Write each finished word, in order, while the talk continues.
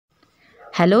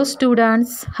Hello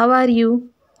students, how are you?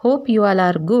 Hope you all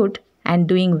are good and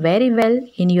doing very well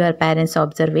in your parents'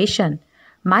 observation.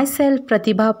 Myself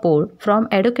Pratibha Por from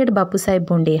Educate Bapusai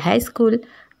Bunde High School.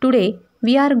 Today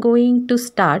we are going to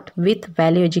start with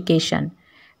value education.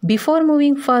 Before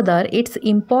moving further, it's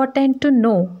important to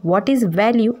know what is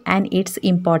value and it's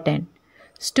important.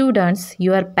 Students,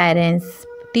 your parents,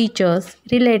 teachers,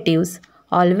 relatives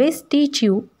always teach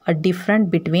you a difference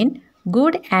between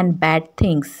good and bad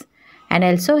things and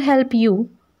also help you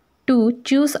to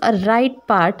choose a right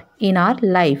path in our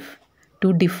life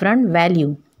to different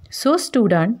value. So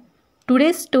student,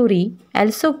 today's story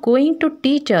also going to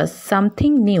teach us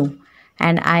something new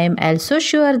and I am also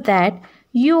sure that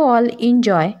you all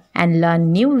enjoy and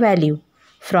learn new value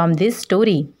from this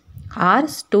story. Our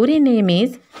story name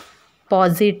is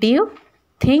Positive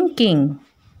Thinking.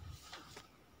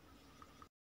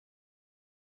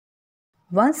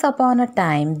 Once upon a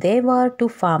time, there were two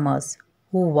farmers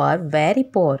who were very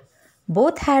poor.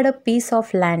 Both had a piece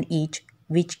of land each,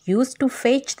 which used to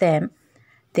fetch them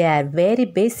their very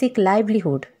basic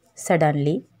livelihood.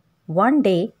 Suddenly, one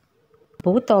day,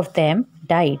 both of them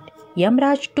died.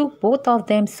 Yamraj took both of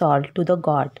them soul to the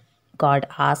god. God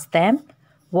asked them,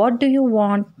 "What do you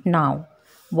want now?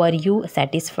 Were you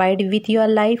satisfied with your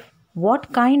life?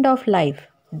 What kind of life?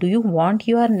 Do you want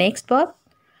your next birth?"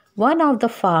 One of the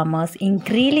farmers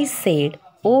angrily said,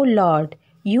 "O Lord,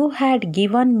 you had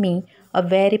given me a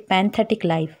very pathetic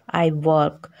life. I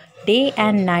work day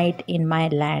and night in my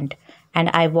land, and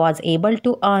I was able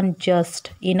to earn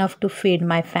just enough to feed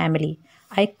my family.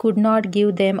 I could not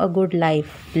give them a good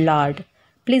life, Lord.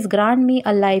 Please grant me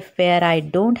a life where I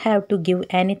don't have to give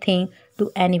anything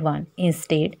to anyone.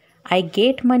 Instead, I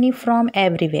get money from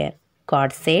everywhere."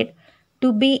 God said,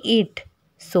 "To be it,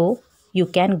 so you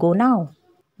can go now."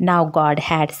 Now God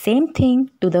had same thing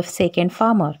to the second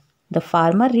farmer. The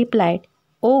farmer replied,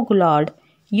 "O Lord,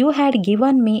 you had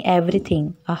given me everything,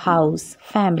 a house,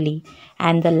 family,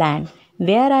 and the land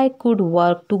where I could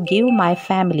work to give my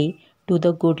family to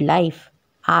the good life.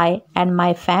 I and my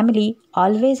family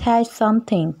always had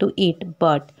something to eat,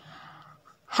 but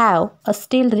have a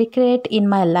still regret in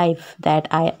my life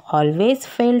that I always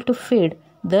failed to feed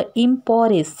the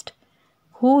impoverished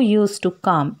who used to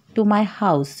come to my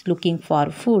house looking for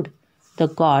food." The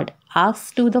god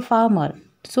asked to the farmer,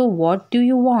 "So what do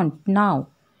you want now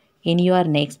in your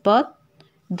next birth?"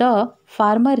 The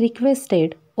farmer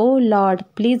requested, "O Lord,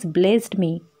 please bless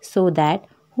me so that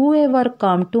whoever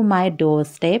come to my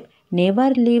doorstep never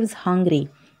leaves hungry."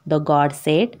 The god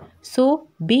said, "So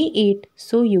be it,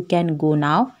 so you can go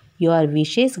now, your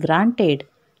wish is granted."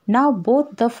 Now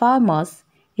both the farmers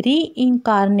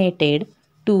reincarnated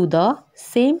to the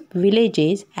same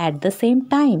villages at the same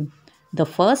time. The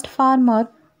first farmer,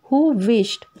 who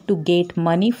wished to get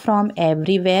money from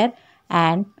everywhere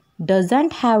and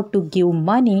doesn't have to give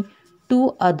money to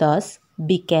others,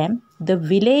 became the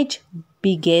village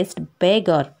biggest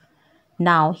beggar.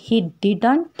 Now he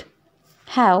didn't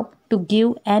have to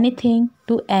give anything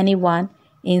to anyone.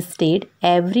 Instead,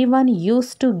 everyone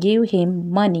used to give him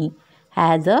money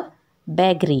as a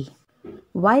beggary.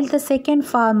 While the second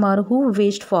farmer who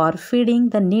wished for feeding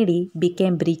the needy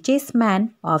became richest man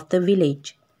of the village.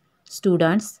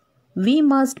 Students, we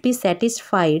must be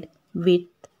satisfied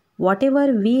with whatever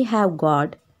we have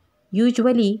got.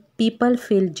 Usually, people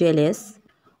feel jealous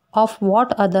of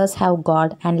what others have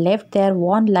got and left their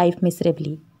own life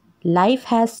miserably. Life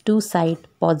has two sides,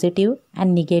 positive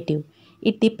and negative.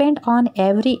 It depends on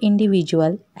every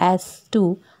individual as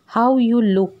to how you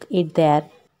look at their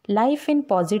life in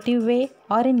positive way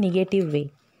or in negative way.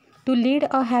 To lead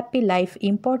a happy life,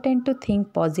 important to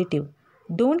think positive.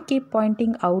 Don't keep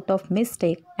pointing out of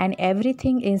mistake and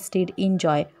everything. Instead,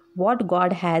 enjoy what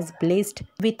God has blessed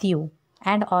with you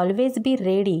and always be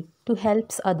ready to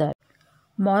help others.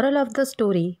 Moral of the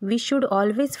story, we should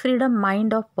always freedom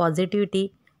mind of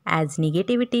positivity as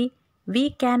negativity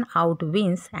we can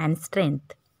outwin and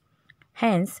strength.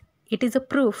 Hence, it is a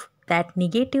proof that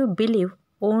negative belief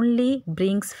only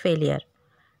brings failure,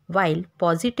 while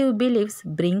positive beliefs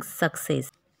brings success.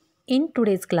 In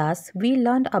today's class, we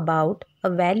learned about a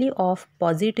value of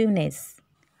positiveness.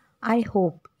 I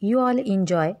hope you all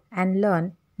enjoy and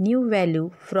learn new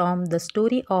value from the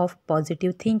story of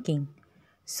positive thinking.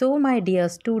 So my dear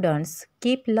students,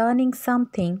 keep learning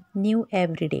something new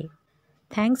every day.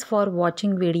 Thanks for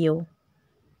watching video.